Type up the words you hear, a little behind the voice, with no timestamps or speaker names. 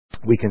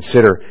we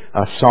consider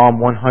Psalm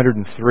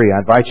 103. I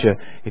invite you,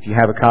 if you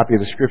have a copy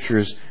of the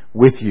Scriptures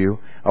with you,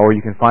 or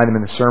you can find them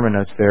in the sermon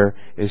notes there,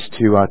 is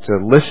to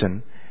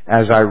listen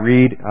as I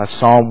read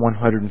Psalm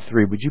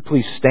 103. Would you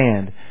please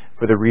stand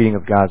for the reading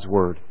of God's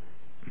Word?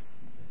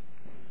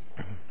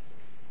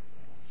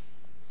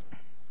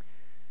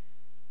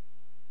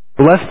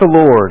 Bless the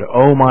Lord,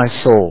 O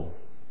my soul,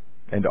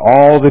 and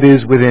all that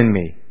is within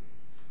me.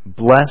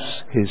 Bless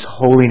His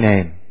holy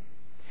name.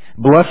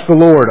 Bless the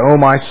Lord, O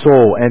my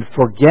soul, and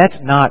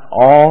forget not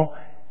all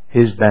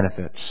His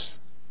benefits,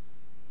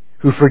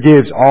 who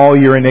forgives all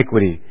your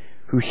iniquity,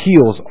 who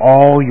heals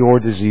all your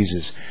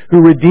diseases,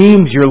 who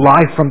redeems your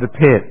life from the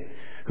pit,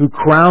 who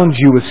crowns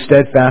you with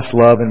steadfast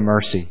love and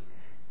mercy,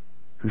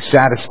 who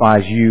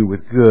satisfies you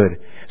with good,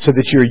 so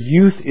that your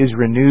youth is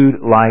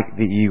renewed like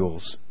the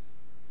eagles.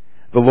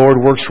 The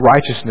Lord works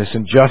righteousness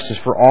and justice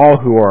for all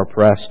who are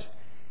oppressed.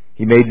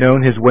 He made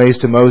known His ways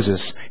to Moses,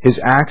 His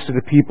acts to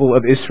the people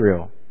of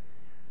Israel.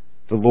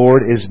 The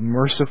Lord is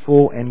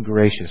merciful and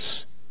gracious,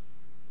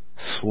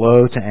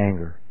 slow to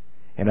anger,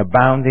 and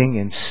abounding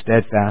in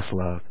steadfast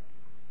love.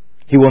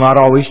 He will not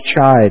always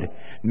chide,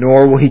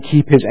 nor will He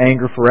keep His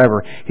anger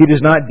forever. He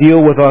does not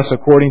deal with us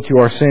according to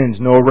our sins,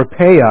 nor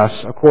repay us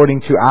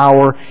according to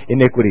our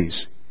iniquities.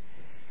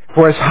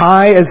 For as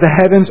high as the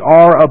heavens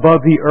are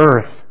above the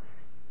earth,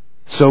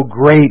 so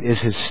great is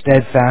His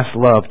steadfast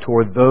love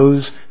toward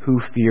those who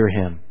fear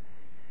Him.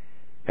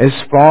 As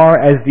far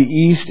as the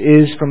east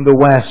is from the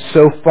west,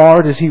 so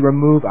far does He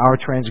remove our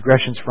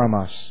transgressions from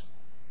us.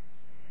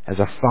 As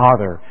a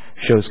father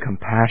shows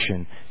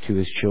compassion to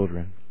his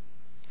children,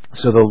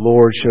 so the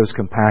Lord shows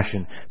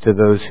compassion to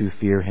those who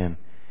fear Him.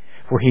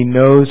 For He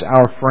knows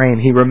our frame.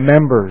 He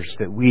remembers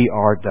that we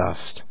are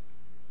dust.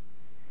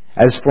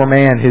 As for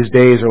man, his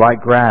days are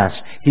like grass.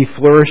 He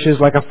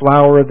flourishes like a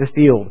flower of the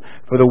field,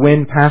 for the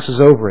wind passes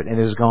over it and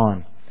is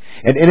gone,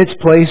 and in its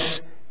place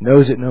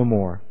knows it no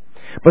more.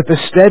 But the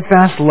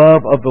steadfast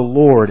love of the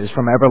Lord is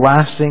from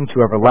everlasting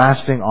to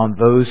everlasting on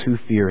those who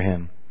fear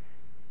Him,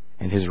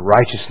 and His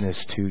righteousness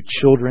to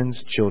children's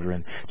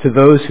children, to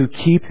those who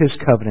keep His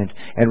covenant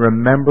and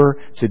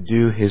remember to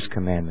do His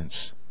commandments.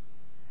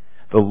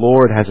 The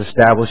Lord has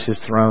established His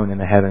throne in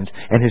the heavens,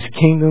 and His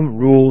kingdom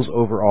rules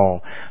over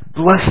all.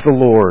 Bless the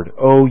Lord,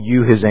 O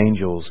you His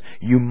angels,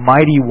 you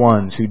mighty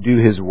ones who do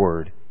His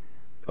word,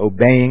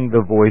 obeying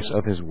the voice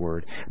of His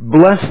word.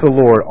 Bless the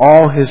Lord,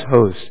 all His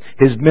hosts,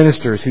 His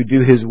ministers who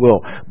do His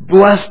will.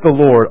 Bless the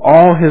Lord,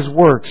 all His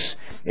works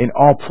in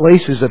all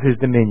places of His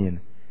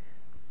dominion.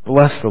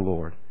 Bless the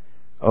Lord,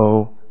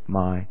 O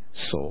my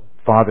soul.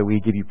 Father, we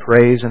give You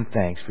praise and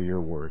thanks for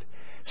Your word.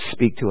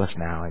 Speak to us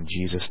now in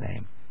Jesus'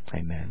 name.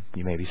 Amen.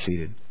 You may be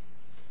seated.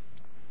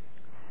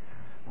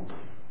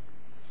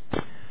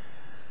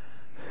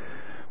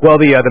 Well,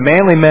 the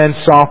Manly men's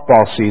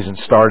softball season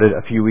started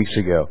a few weeks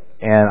ago,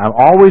 and I'm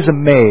always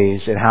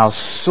amazed at how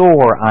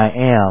sore I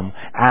am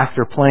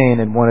after playing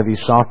in one of these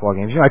softball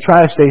games. I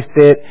try to stay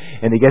fit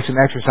and to get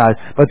some exercise,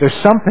 but there's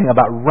something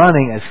about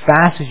running as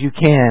fast as you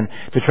can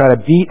to try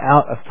to beat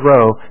out a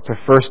throw to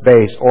first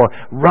base, or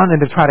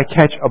running to try to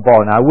catch a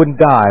ball. Now, I wouldn't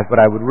dive, but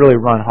I would really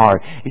run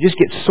hard. You just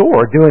get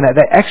sore doing that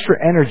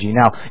extra energy.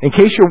 Now, in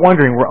case you're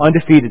wondering, we're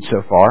undefeated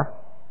so far.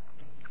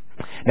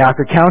 Now,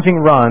 after counting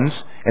runs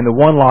and the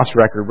one-loss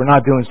record, we're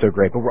not doing so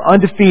great, but we're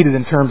undefeated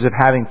in terms of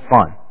having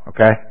fun,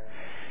 okay?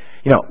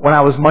 When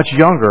I was much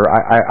younger,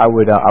 I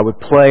would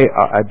play,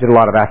 I did a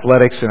lot of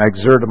athletics, and I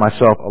exerted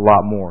myself a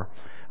lot more.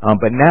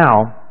 But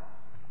now,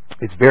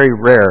 it's very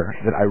rare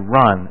that I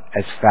run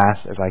as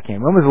fast as I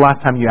can. When was the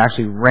last time you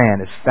actually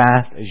ran as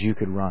fast as you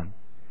could run?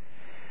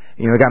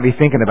 It got me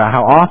thinking about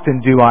how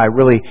often do I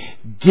really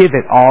give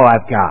it all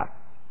I've got?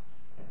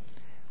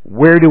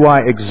 Where do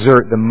I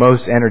exert the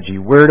most energy?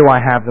 Where do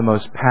I have the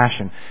most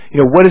passion?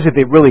 What is it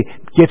that really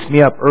gets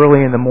me up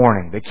early in the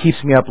morning, that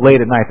keeps me up late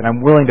at night, that I'm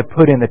willing to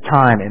put in the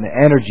time and the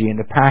energy and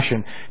the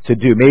passion to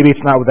do? Maybe it's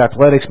not with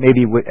athletics,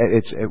 maybe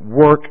it's at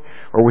work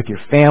or with your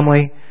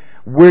family.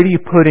 Where do you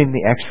put in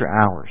the extra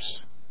hours?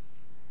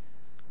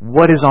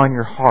 What is on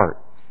your heart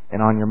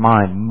and on your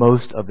mind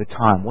most of the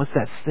time? What's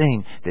that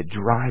thing that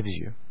drives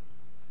you?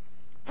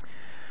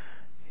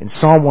 In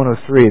Psalm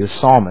 103, the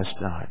psalmist,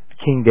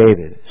 King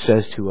David,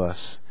 says to us,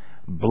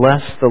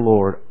 "Bless the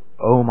Lord,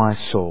 O my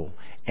soul,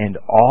 and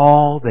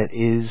all that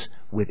is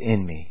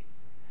within me.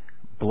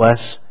 Bless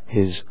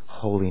His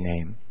holy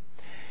name."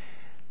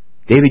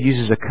 David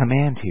uses a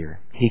command here.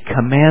 He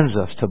commands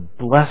us to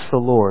bless the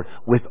Lord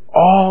with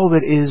all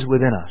that is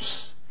within us.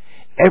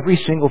 Every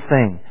single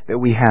thing that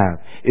we have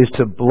is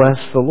to bless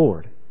the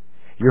Lord.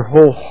 Your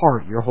whole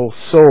heart, your whole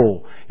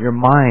soul, your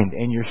mind,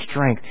 and your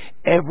strength,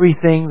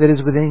 everything that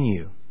is within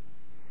you.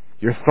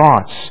 Your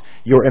thoughts,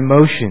 your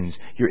emotions,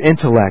 your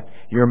intellect,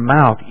 your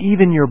mouth,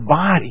 even your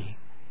body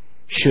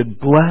should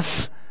bless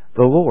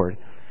the Lord.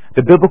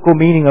 The biblical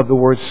meaning of the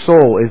word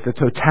soul is the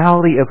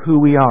totality of who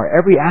we are,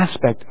 every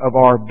aspect of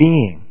our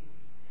being.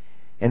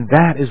 And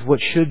that is what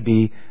should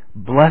be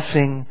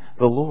blessing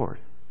the Lord.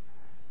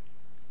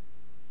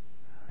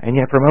 And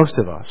yet for most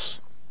of us,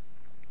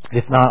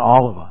 if not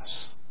all of us,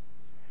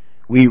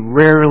 We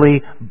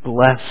rarely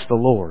bless the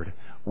Lord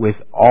with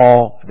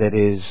all that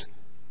is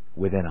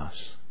within us.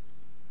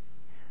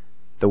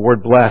 The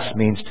word bless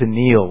means to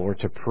kneel or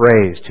to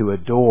praise, to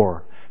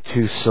adore,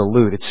 to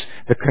salute. It's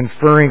the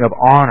conferring of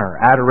honor,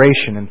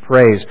 adoration, and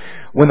praise.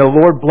 When the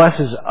Lord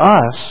blesses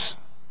us,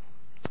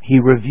 He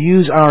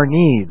reviews our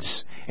needs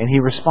and He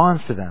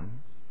responds to them.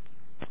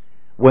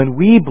 When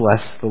we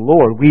bless the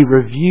Lord, we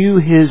review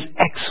His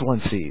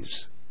excellencies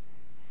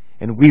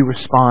and we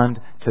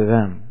respond to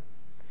them.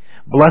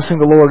 Blessing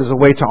the Lord is a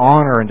way to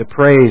honor and to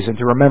praise and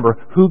to remember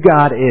who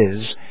God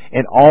is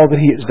and all that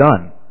He has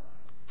done.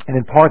 And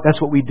in part, that's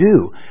what we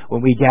do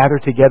when we gather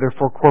together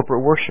for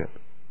corporate worship.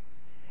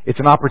 It's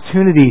an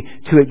opportunity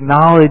to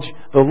acknowledge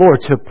the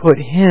Lord, to put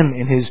Him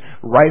in His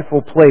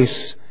rightful place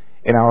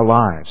in our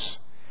lives.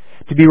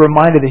 To be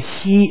reminded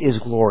that He is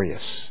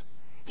glorious.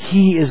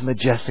 He is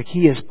majestic.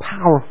 He is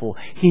powerful.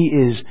 He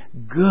is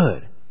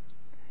good.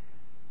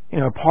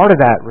 Part of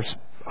that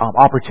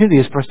opportunity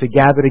is for us to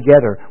gather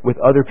together with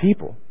other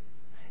people.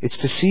 It's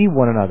to see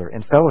one another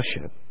in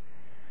fellowship.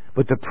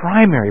 But the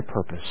primary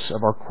purpose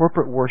of our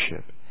corporate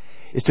worship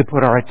is to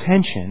put our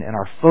attention and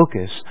our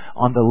focus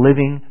on the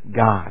living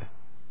God.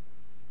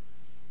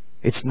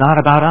 It's not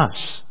about us,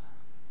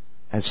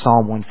 as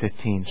Psalm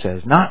 115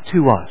 says. Not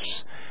to us,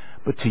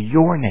 but to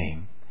Your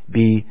name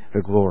be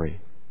the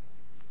glory.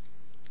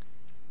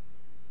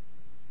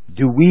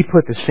 Do we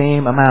put the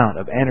same amount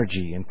of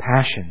energy and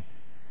passion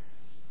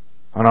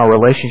on our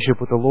relationship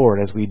with the Lord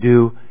as we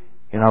do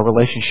in our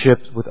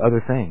relationships with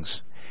other things?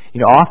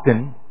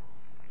 Often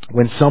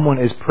when someone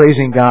is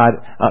praising God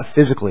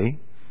physically,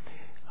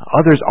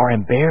 others are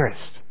embarrassed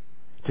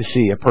to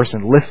see a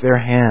person lift their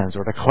hands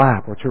or to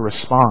clap or to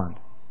respond.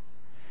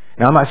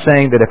 Now, I'm not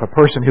saying that if a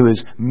person who is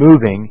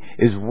moving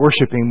is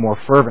worshiping more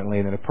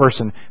fervently than a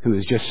person who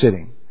is just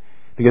sitting,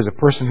 because a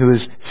person who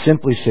is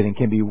simply sitting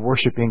can be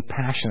worshiping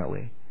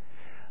passionately.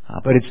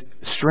 But it's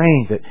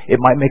strange that it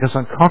might make us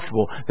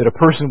uncomfortable that a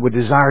person would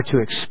desire to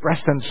express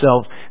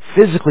themselves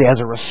physically as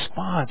a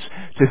response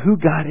to who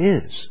God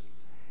is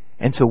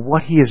and to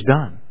what He has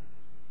done.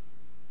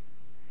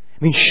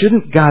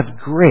 Shouldn't God's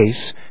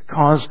grace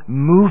cause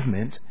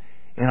movement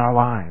in our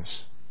lives?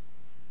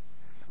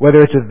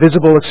 Whether it's a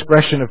visible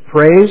expression of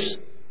praise,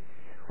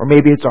 or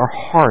maybe it's our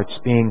hearts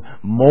being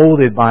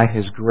molded by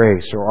His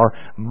grace, or our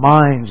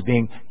minds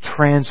being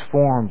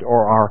transformed,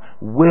 or our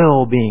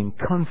will being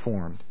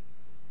conformed.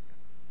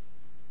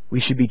 We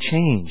should be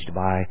changed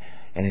by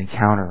an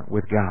encounter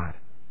with God.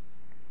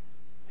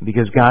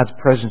 Because God's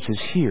presence is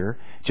here,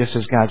 just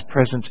as God's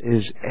presence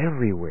is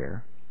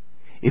everywhere,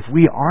 if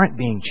we aren't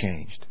being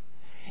changed,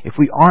 if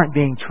we aren't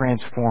being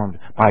transformed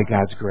by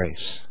God's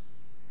grace,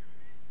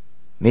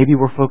 maybe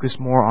we're focused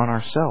more on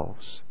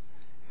ourselves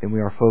than we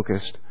are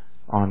focused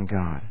on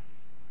God.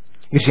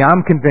 You see,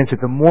 I'm convinced that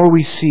the more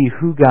we see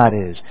who God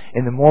is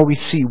and the more we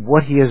see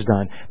what He has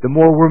done, the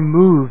more we're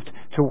moved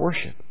to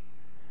worship.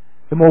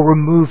 The more we're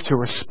moved to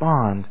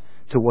respond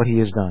to what He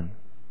has done.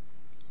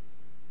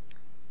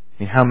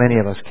 How many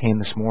of us came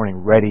this morning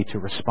ready to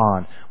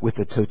respond with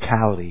the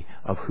totality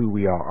of who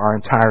we are, our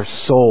entire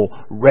soul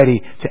ready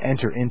to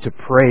enter into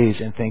praise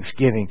and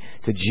thanksgiving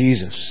to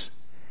Jesus?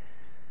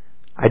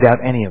 I doubt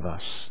any of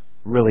us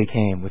really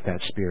came with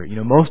that spirit.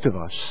 Most of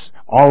us,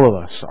 all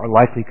of us, are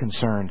likely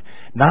concerned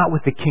not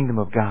with the kingdom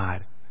of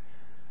God,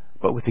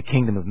 but with the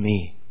kingdom of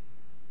me.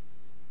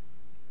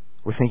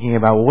 We're thinking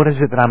about, what is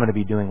it that I'm going to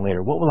be doing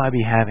later? What will I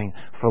be having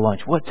for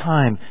lunch? What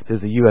time does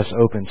the U.S.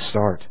 Open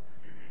start?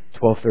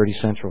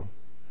 12:30 Central.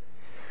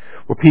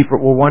 We're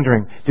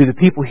wondering, do the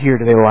people here,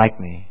 do they like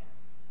me?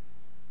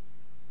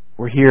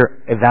 We're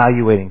here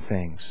evaluating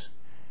things.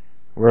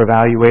 We're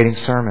evaluating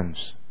sermons.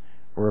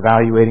 We're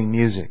evaluating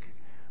music.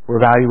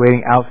 We're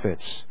evaluating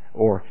outfits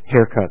or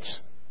haircuts.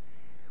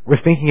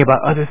 We're thinking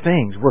about other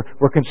things.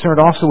 We're concerned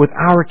also with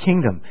our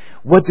kingdom.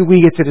 What do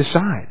we get to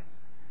decide?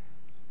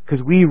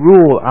 Because we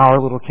rule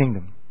our little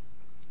kingdom.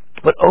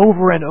 But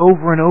over and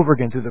over and over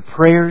again, through the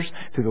prayers,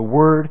 through the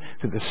Word,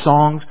 through the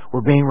songs,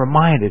 we're being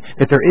reminded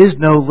that there is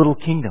no little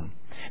kingdom.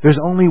 There's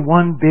only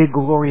one big,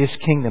 glorious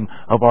kingdom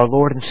of our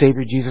Lord and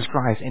Savior Jesus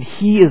Christ, and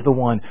He is the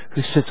one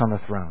who sits on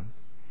the throne.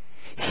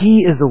 He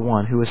is the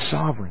one who is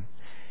sovereign.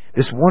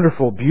 This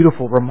wonderful,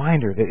 beautiful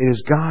reminder that it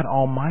is God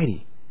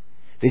Almighty,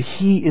 that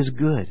He is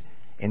good,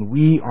 and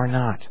we are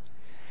not.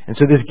 And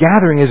so this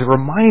gathering is a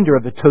reminder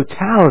of the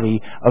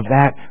totality of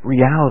that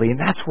reality. And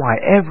that's why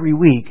every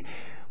week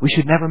we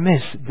should never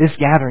miss this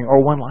gathering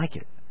or one like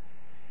it.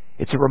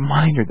 It's a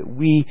reminder that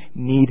we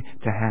need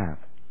to have.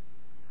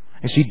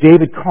 You see,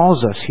 David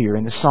calls us here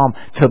in the Psalm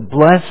to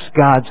bless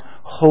God's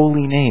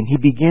holy name. He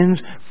begins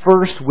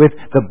first with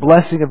the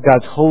blessing of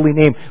God's holy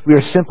name. We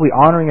are simply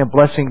honoring and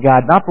blessing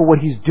God, not for what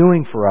He's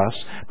doing for us,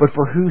 but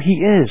for who He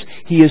is.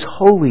 He is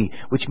holy,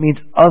 which means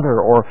other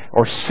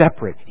or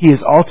separate. He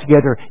is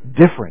altogether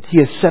different. He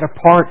is set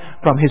apart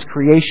from His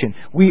creation.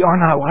 We are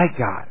not like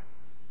God.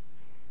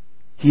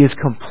 He is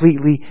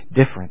completely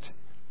different.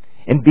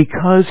 And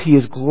because He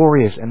is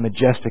glorious and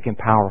majestic and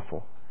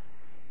powerful,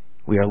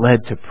 we are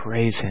led to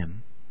praise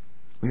Him.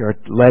 We are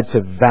led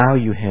to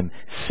value Him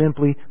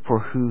simply for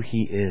who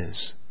He is,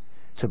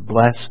 to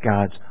bless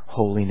God's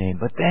holy name.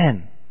 But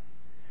then,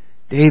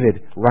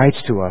 David writes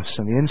to us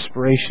in the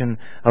inspiration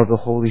of the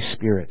Holy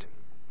Spirit,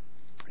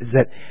 is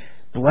that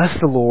bless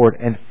the Lord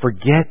and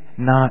forget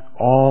not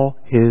all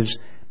His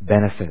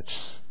benefits.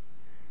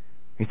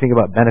 You think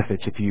about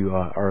benefits. If you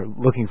are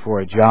looking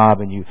for a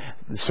job and you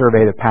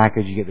survey the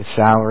package, you get the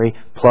salary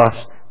plus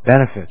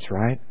benefits,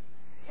 right?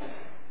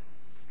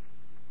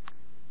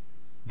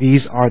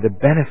 These are the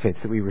benefits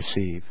that we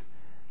receive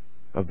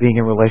of being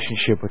in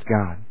relationship with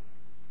God.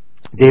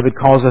 David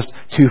calls us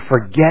to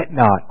forget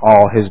not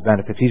all His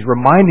benefits. He's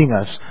reminding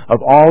us of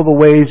all the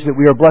ways that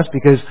we are blessed,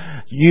 because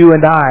you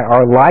and I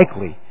are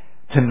likely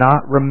to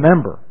not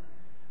remember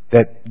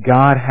that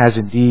God has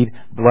indeed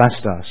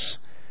blessed us.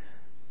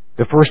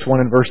 The first one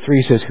in verse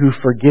 3 says, who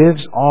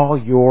forgives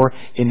all your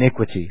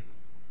iniquity.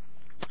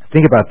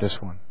 Think about this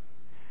one.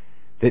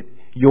 That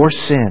your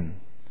sin,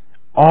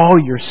 all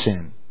your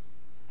sin,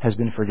 has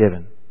been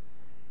forgiven.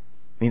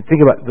 I mean,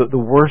 think about the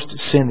worst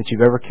sin that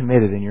you've ever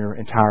committed in your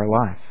entire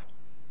life.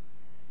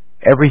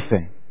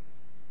 Everything.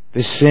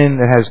 This sin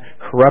that has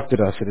corrupted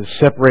us, it has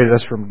separated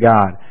us from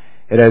God.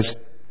 It has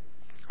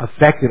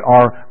affected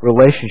our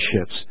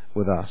relationships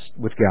with us,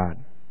 with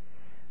God.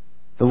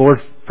 The Lord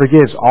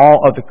forgives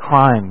all of the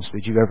crimes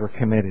that you've ever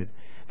committed,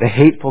 the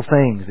hateful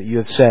things that you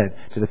have said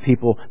to the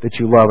people that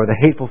you love, or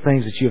the hateful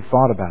things that you have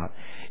thought about,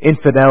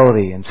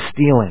 infidelity and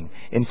stealing,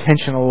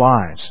 intentional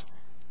lies,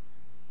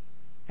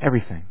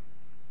 everything.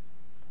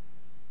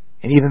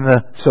 And even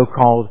the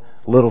so-called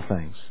little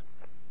things,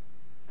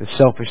 the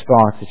selfish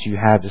thoughts that you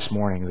had this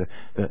morning,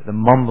 the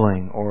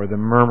mumbling or the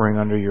murmuring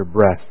under your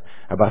breath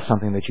about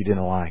something that you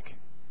didn't like,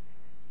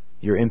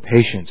 your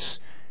impatience,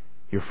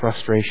 your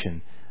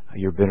frustration,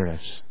 your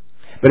bitterness.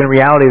 But in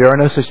reality, there are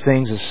no such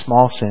things as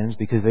small sins,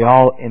 because they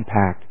all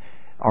impact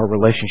our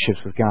relationships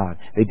with God.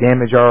 They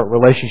damage our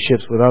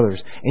relationships with others.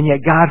 And yet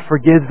God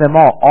forgives them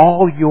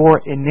all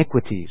your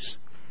iniquities.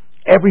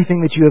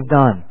 Everything that you have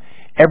done,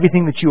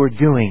 everything that you are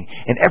doing,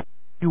 and everything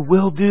you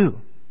will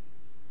do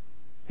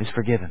is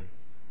forgiven.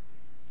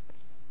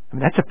 I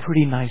mean, that's a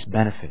pretty nice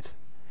benefit.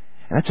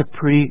 And that's a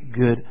pretty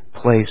good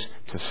place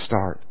to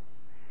start.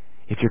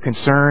 If you're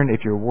concerned,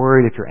 if you're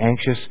worried, if you're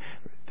anxious,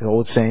 the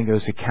old saying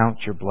goes to count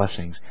your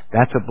blessings.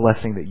 That's a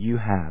blessing that you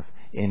have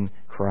in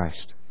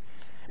Christ.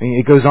 I mean,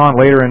 it goes on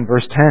later in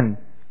verse 10.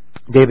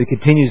 David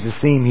continues the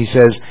theme. He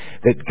says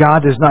that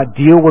God does not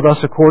deal with us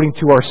according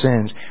to our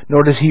sins,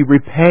 nor does He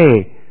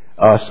repay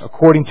us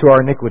according to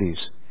our iniquities.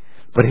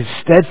 But His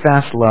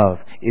steadfast love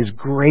is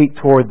great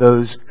toward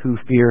those who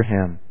fear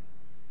Him.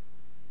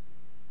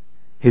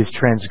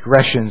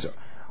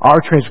 Our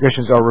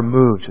transgressions are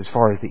removed as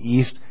far as the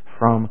east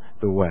from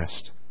the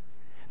west.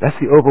 That's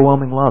the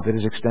overwhelming love that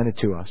is extended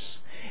to us.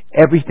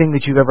 Everything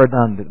that you've ever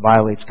done that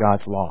violates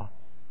God's law,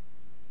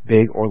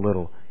 big or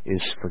little,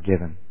 is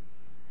forgiven.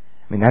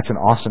 I mean, that's an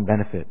awesome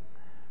benefit.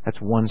 That's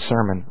one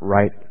sermon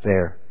right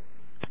there.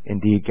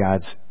 Indeed,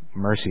 God's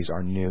mercies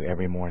are new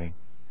every morning.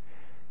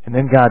 And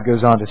then God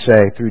goes on to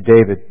say, through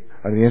David,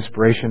 under the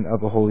inspiration of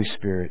the Holy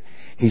Spirit,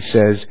 He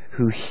says,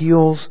 who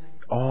heals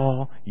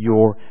all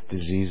your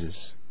diseases.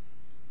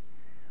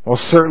 Well,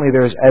 certainly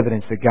there is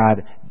evidence that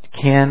God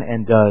can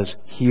and does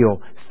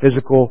heal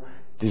physical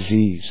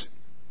disease.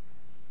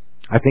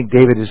 I think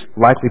David is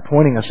likely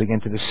pointing us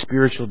again to the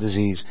spiritual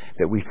disease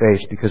that we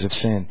face because of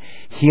sin.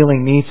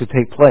 Healing needs to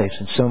take place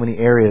in so many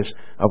areas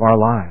of our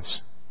lives.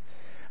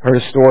 I heard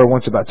a story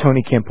once about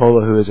Tony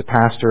Campolo, who is a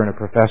pastor and a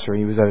professor.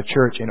 He was at a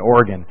church in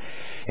Oregon,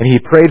 and he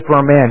prayed for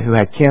a man who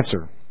had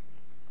cancer.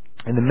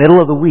 In the middle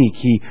of the week,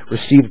 he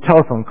received a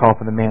telephone call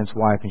from the man's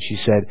wife, and she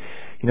said,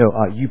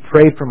 you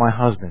prayed for my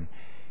husband.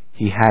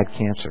 He had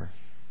cancer.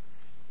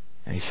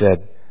 And he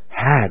said,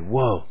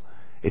 whoa,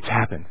 it's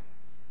happened.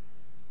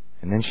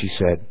 And then she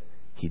said,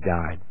 he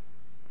died.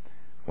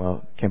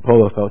 Well,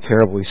 Campolo felt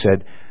terrible. He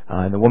said,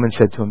 and the woman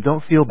said to him,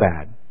 don't feel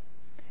bad.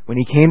 When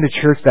he came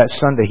to church that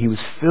Sunday, he was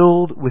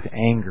filled with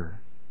anger.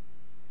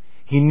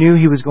 He knew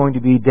he was going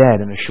to be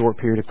dead in a short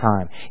period of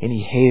time, and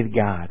he hated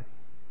God.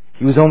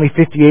 He was only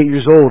 58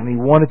 years old, and he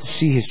wanted to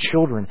see his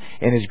children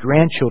and his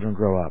grandchildren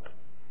grow up.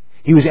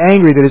 He was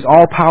angry that his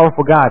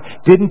all-powerful God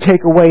didn't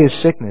take away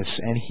his sickness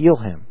and heal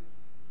him.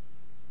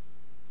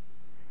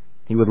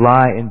 He would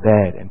lie in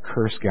bed and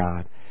curse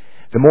God.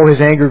 The more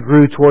his anger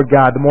grew toward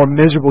God, the more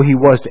miserable he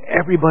was to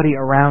everybody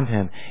around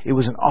him. It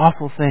was an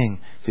awful thing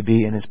to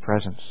be in His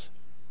presence.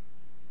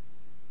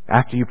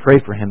 After you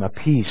prayed for him, a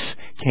peace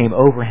came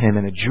over him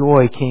and a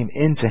joy came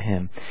into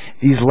him.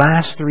 These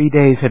last 3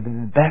 days have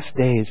been the best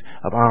days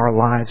of our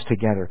lives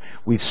together.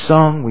 We've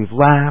sung, we've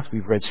laughed,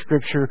 we've read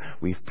Scripture,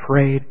 we've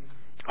prayed.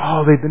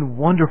 Oh, they've been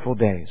wonderful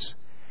days.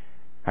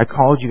 I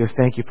called you to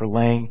thank you for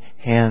laying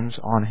hands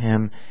on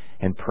him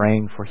and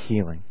praying for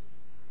healing.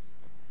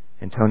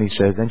 And Tony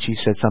says, then she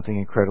said something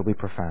incredibly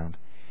profound.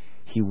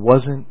 He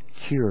wasn't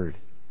cured,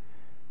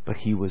 but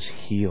he was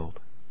healed.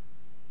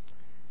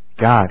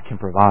 God can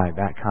provide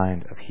that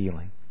kind of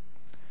healing.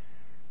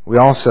 We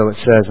also, it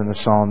says in the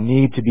psalm,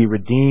 need to be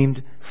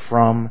redeemed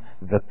from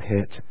the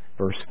pit.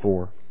 verse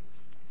 4.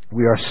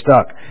 We are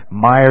stuck,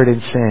 mired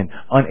in sin,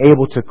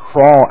 unable to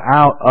crawl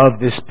out of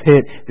this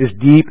pit, this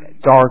deep,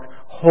 dark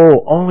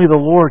hole. Only the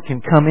Lord can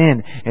come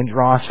in and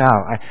draw us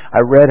out. I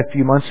read a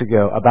few months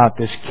ago about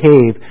this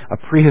cave, a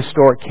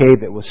prehistoric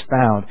cave that was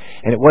found,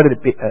 and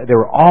there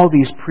were all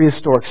these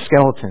prehistoric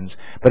skeletons.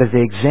 But as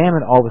they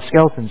examined all the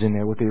skeletons in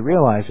there, what they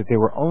realized that they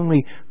were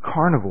only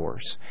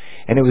carnivores.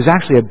 And it was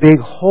actually a big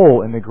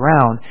hole in the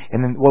ground,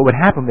 and then what would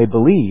happen, they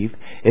believe,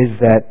 is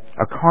that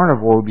a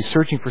carnivore would be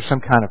searching for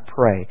some kind of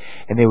prey,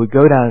 and they would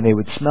go down and they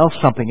would smell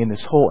something in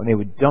this hole, and they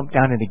would dump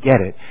down in to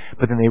get it,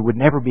 but then they would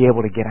never be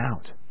able to get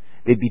out.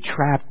 They'd be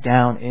trapped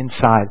down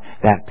inside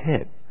that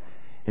pit.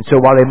 And so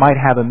while they might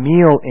have a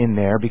meal in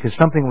there, because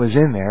something was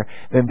in there,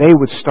 then they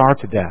would starve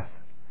to death.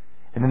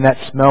 And then that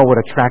smell would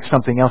attract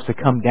something else to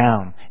come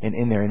down and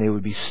in there, and they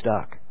would be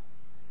stuck.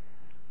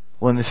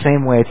 Well, in the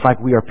same way, it's like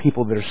we are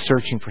people that are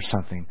searching for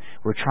something.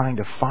 We're trying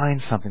to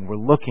find something. We're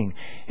looking,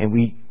 and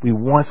we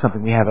want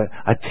something. We have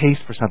a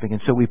taste for something,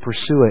 and so we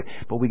pursue it,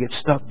 but we get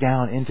stuck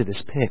down into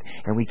this pit,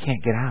 and we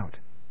can't get out.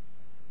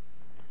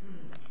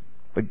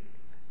 But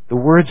the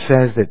Word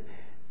says that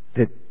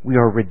we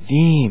are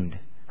redeemed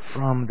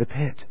from the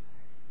pit.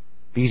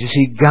 Because you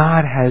see,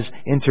 God has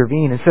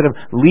intervened. Instead of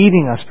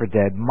leaving us for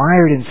dead,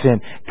 mired in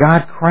sin,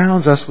 God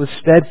crowns us with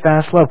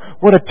steadfast love.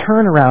 What a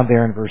turnaround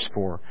there in verse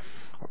 4.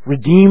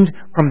 Redeemed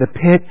from the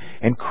pit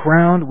and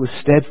crowned with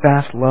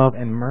steadfast love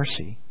and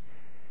mercy.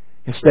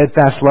 And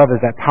steadfast love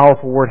is that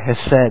powerful word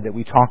hesed that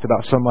we talked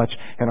about so much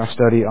in our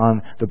study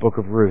on the book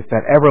of Ruth.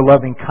 That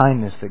ever-loving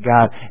kindness that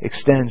God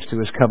extends to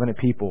His covenant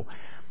people.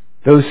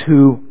 Those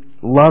who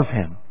love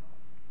Him,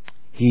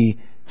 He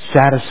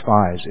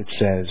satisfies, it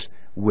says,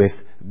 with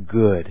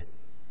good.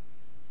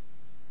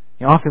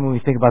 You know, often when we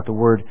think about the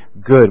word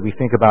good, we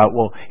think about,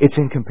 well, it's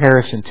in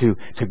comparison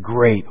to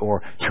great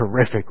or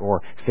terrific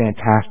or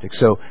fantastic.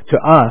 So to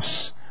us,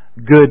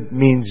 good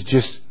means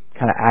just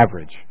kind of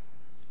average.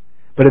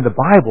 But in the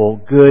Bible,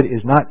 good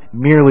is not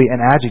merely an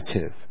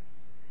adjective.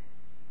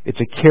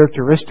 It's a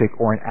characteristic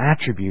or an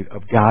attribute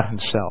of God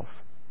Himself.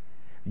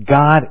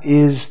 God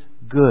is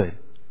good,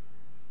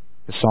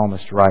 the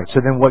psalmist writes.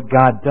 So then what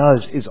God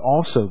does is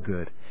also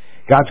good.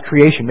 God's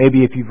creation,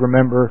 maybe if you've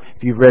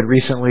read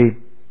recently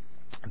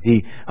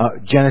the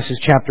Genesis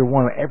chapter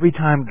 1, every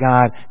time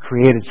God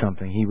created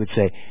something, He would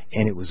say,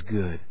 and it was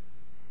good.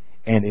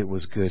 And it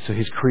was good. So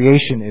His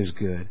creation is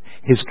good.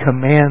 His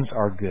commands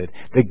are good.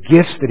 The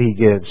gifts that He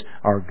gives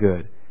are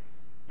good.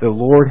 The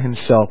Lord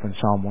Himself in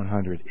Psalm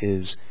 100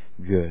 is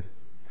good.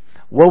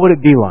 What would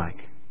it be like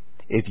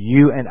if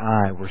you and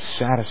I were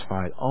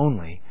satisfied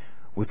only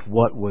with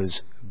what was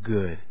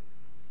good?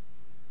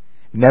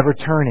 Never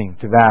turning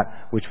to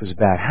that which was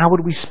bad. How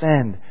would we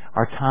spend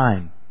our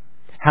time?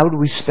 How would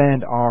we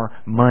spend our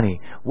money?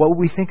 What would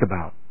we think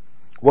about?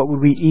 What would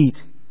we eat?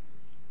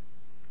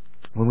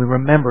 When we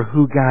remember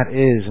who God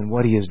is and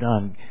what He has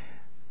done,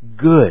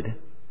 good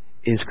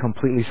is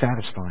completely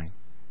satisfying.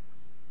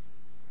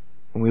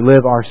 When we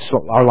live our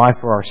life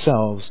for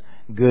ourselves,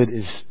 good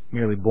is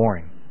merely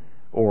boring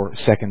or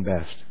second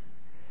best.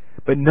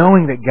 But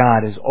knowing that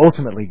God is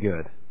ultimately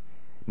good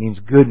means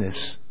goodness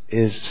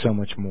is so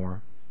much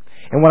more.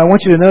 And what I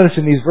want you to notice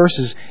in these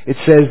verses, it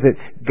says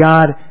that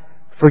God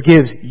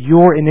forgives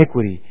your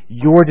iniquity,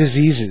 your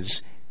diseases,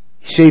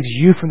 saves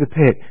you from the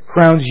pit,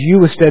 crowns you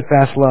with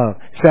steadfast love,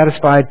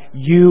 satisfied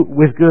you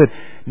with good.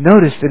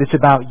 Notice that it's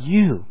about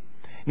you.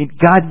 I mean,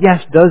 God,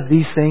 yes, does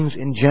these things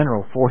in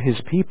general for His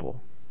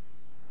people.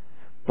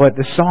 But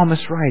the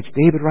psalmist writes,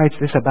 David writes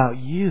this about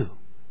you.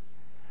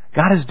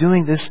 God is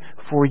doing this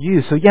for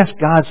you. So yes,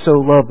 God so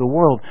loved the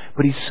world,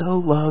 but He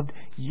so loved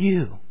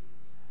you.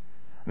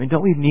 I mean,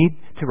 don't we need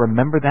to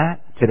remember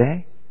that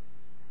today?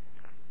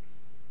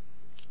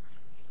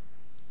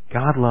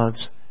 God loves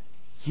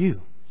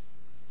you.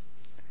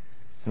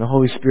 And the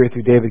Holy Spirit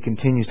through David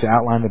continues to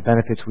outline the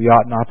benefits we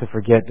ought not to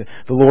forget.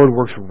 The Lord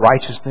works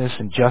righteousness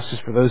and justice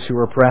for those who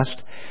are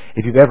oppressed.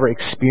 If you've ever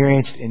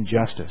experienced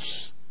injustice,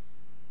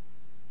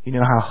 you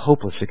know how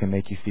hopeless it can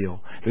make you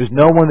feel. There's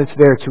no one that's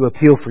there to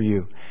appeal for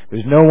you.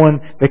 There's no one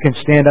that can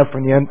stand up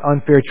from the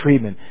unfair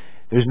treatment.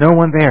 There's no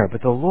one there.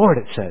 But the Lord,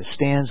 it says,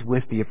 stands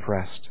with the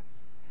oppressed.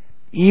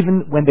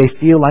 Even when they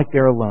feel like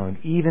they're alone,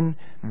 even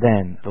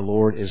then the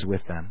Lord is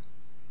with them.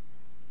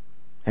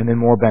 And then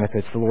more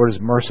benefits. The Lord is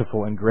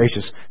merciful and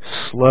gracious,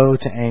 slow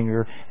to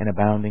anger, and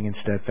abounding in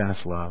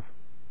steadfast love.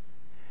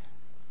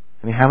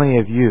 I mean, how many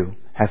of you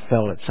have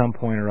felt at some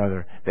point or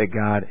other that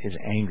God is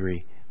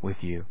angry with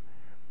you?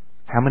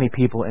 How many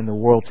people in the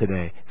world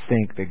today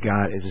think that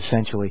God is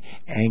essentially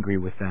angry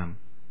with them?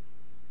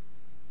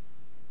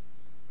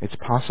 It's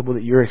possible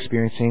that you're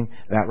experiencing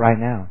that right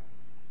now.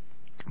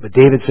 But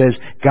David says,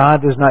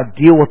 God does not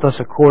deal with us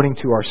according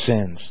to our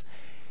sins.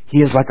 He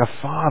is like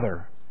a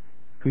father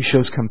who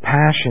shows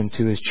compassion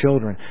to His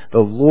children. The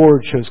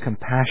Lord shows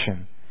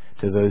compassion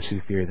to those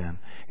who fear them.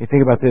 You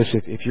think about this,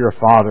 if you're a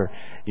father,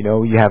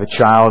 you have a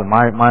child, and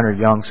mine are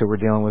young, so we're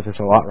dealing with this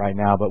a lot right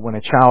now, but when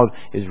a child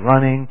is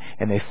running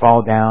and they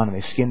fall down and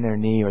they skin their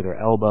knee or their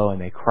elbow and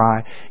they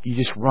cry, you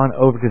just run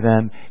over to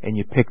them and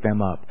you pick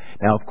them up.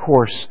 Now, of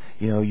course,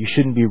 you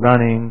shouldn't be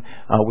running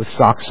with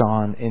socks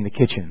on in the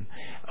kitchen,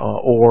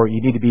 or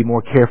you need to be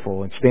more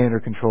careful and stay under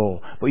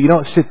control. But you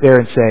don't sit there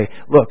and say,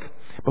 look,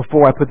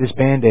 before I put this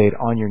Band-Aid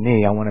on your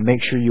knee, I want to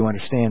make sure you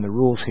understand the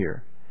rules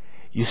here.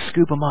 You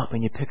scoop them up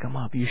and you pick them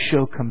up. You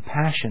show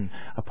compassion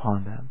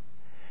upon them.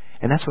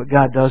 And that's what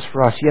God does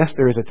for us. Yes,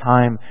 there is a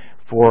time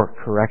for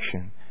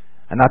correction.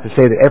 And not to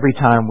say that every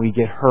time we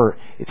get hurt,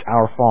 it's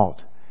our fault.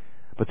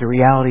 But the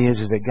reality is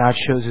that God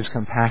shows His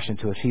compassion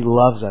to us. He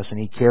loves us and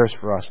He cares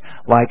for us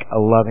like a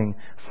loving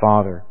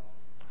Father.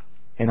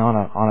 And on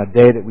a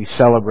day that we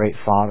celebrate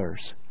fathers,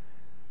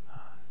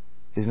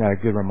 isn't that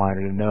a good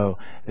reminder to know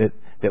that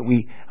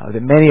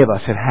many of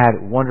us have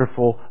had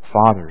wonderful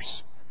fathers,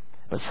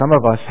 but some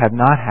of us have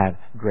not had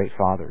great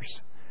fathers.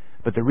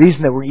 But the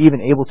reason that we're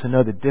even able to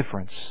know the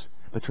difference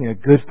between a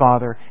good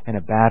father and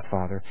a bad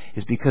father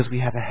is because we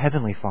have a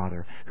heavenly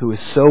Father who is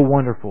so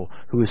wonderful,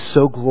 who is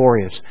so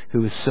glorious,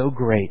 who is so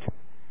great,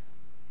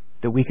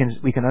 that we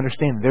can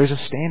understand there's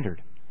a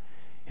standard,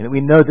 and that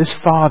we know this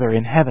Father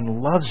in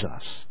heaven loves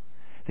us,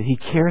 that He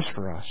cares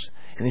for us,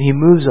 and that He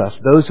moves us,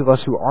 those of us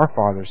who are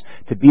fathers,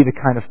 to be the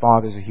kind of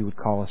fathers that He would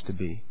call us to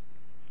be.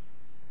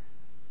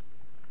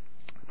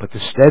 But the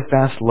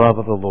steadfast love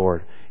of the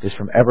Lord is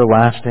from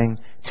everlasting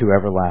to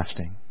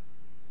everlasting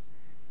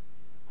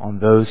on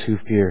those who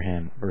fear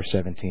Him, verse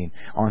 17,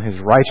 on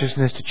His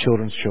righteousness to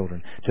children's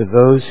children, to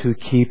those who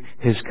keep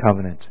His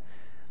covenant.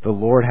 The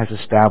Lord has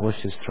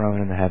established His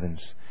throne in the heavens.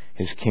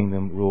 His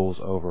kingdom rules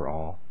over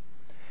all.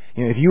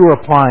 If you were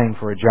applying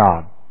for a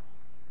job,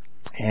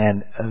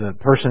 and the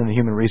person in the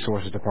Human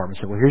Resources Department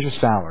said, well, here's your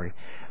salary,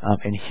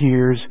 and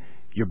here's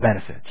your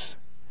benefits,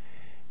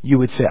 you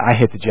would say, I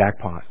hit the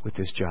jackpot with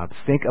this job.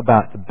 Think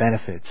about the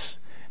benefits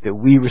that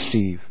we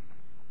receive.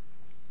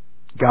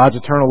 God's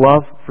eternal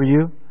love for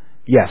you?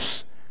 Yes,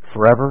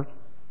 forever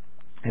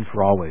and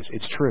for always.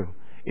 It's true.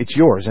 It's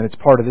yours, and it's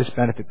part of this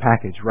benefit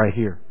package right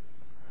here.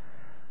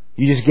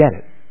 You just get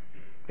it.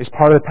 It's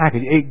part of the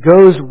package. It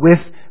goes with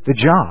the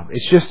job.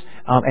 It's just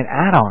an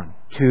add-on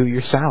to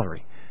your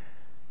salary.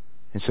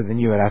 And so then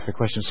you would ask the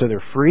question, so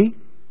they're free?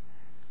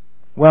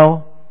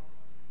 Well,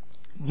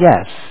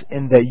 yes,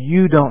 in that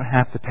you don't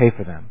have to pay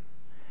for them.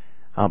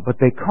 But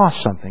they cost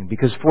something,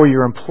 because for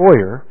your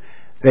employer,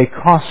 they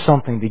cost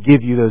something to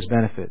give you those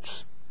benefits.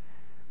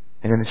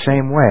 And in the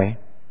same way,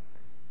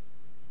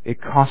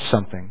 it costs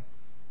something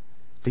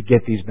to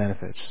get these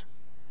benefits.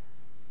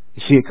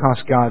 You see, it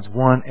cost God's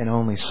one and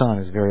only Son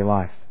His very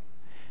life.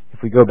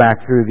 If we go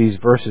back through these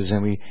verses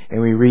and we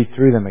read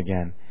through them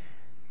again,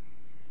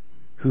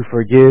 who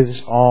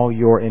forgives all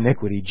your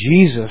iniquity.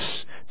 Jesus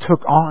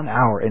took on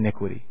our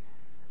iniquity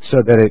so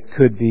that it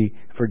could be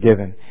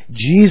forgiven.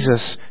 Jesus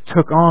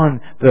took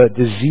on the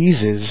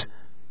diseases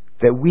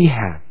that we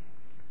have,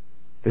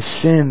 the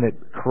sin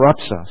that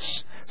corrupts us,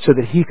 so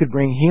that He could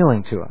bring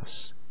healing to us.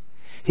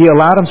 He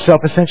allowed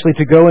Himself essentially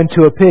to go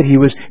into a pit. He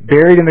was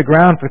buried in the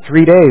ground for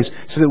 3 days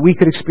so that we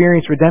could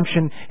experience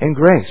redemption and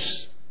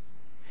grace.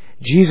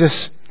 Jesus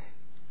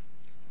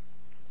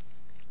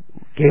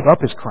gave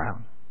up His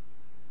crown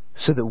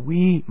so that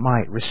we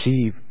might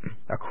receive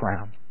a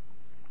crown.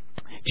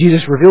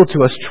 Jesus revealed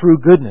to us true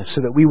goodness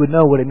so that we would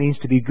know what it means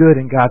to be good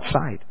in God's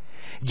sight.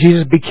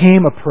 Jesus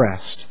became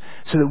oppressed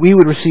so that we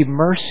would receive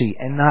mercy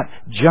and not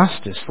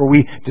justice. For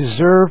we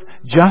deserve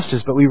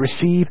justice, but we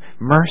receive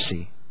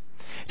mercy.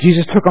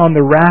 Jesus took on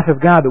the wrath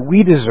of God that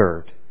we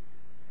deserved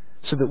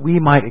so that we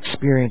might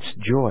experience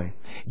joy.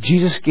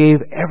 Jesus gave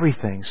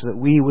everything so that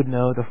we would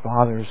know the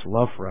Father's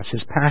love for us,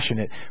 His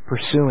passionate,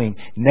 pursuing,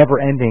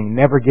 never-ending,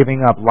 never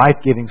giving up,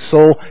 life-giving,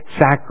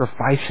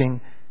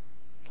 soul-sacrificing,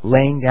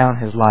 laying down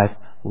His life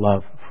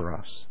love for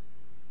us.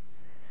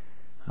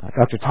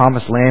 Dr.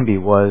 Thomas Lambie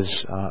was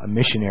a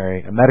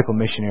missionary, a medical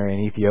missionary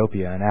in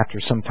Ethiopia, and after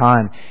some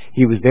time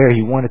he was there,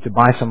 he wanted to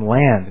buy some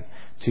land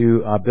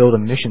to build a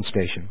mission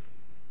station.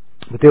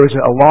 But there was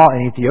a law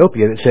in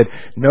Ethiopia that said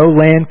no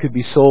land could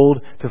be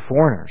sold to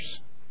foreigners.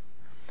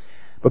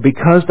 But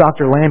because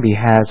Dr. Lambie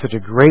had such a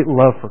great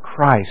love for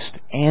Christ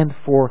and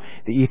for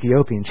the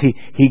Ethiopians,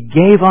 he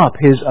gave up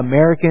his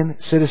American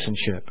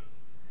citizenship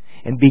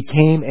and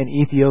became an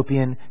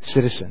Ethiopian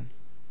citizen.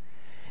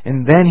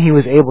 And then he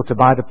was able to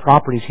buy the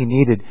properties he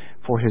needed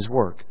for his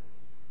work.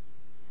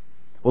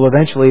 Well,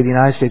 eventually the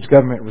United States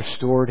government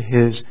restored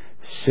his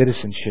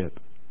citizenship.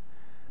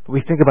 But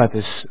we think about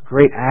this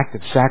great act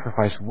of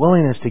sacrifice,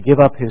 willingness to give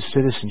up his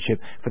citizenship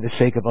for the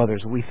sake of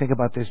others. We think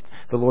about this,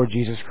 the Lord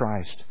Jesus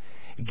Christ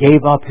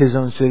gave up His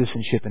own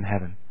citizenship in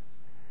heaven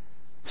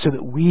so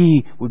that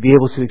we would be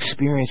able to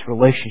experience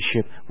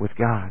relationship with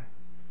God.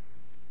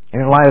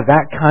 And in light of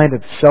that kind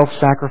of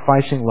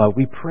self-sacrificing love,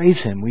 we praise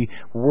Him, we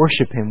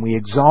worship Him, we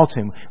exalt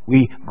Him,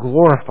 we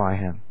glorify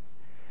Him.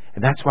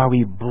 And that's why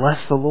we bless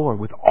the Lord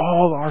with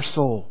all our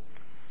soul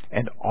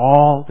and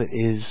all that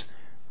is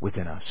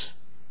within us.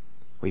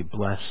 We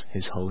bless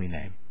His holy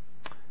name.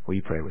 Will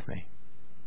you pray with me?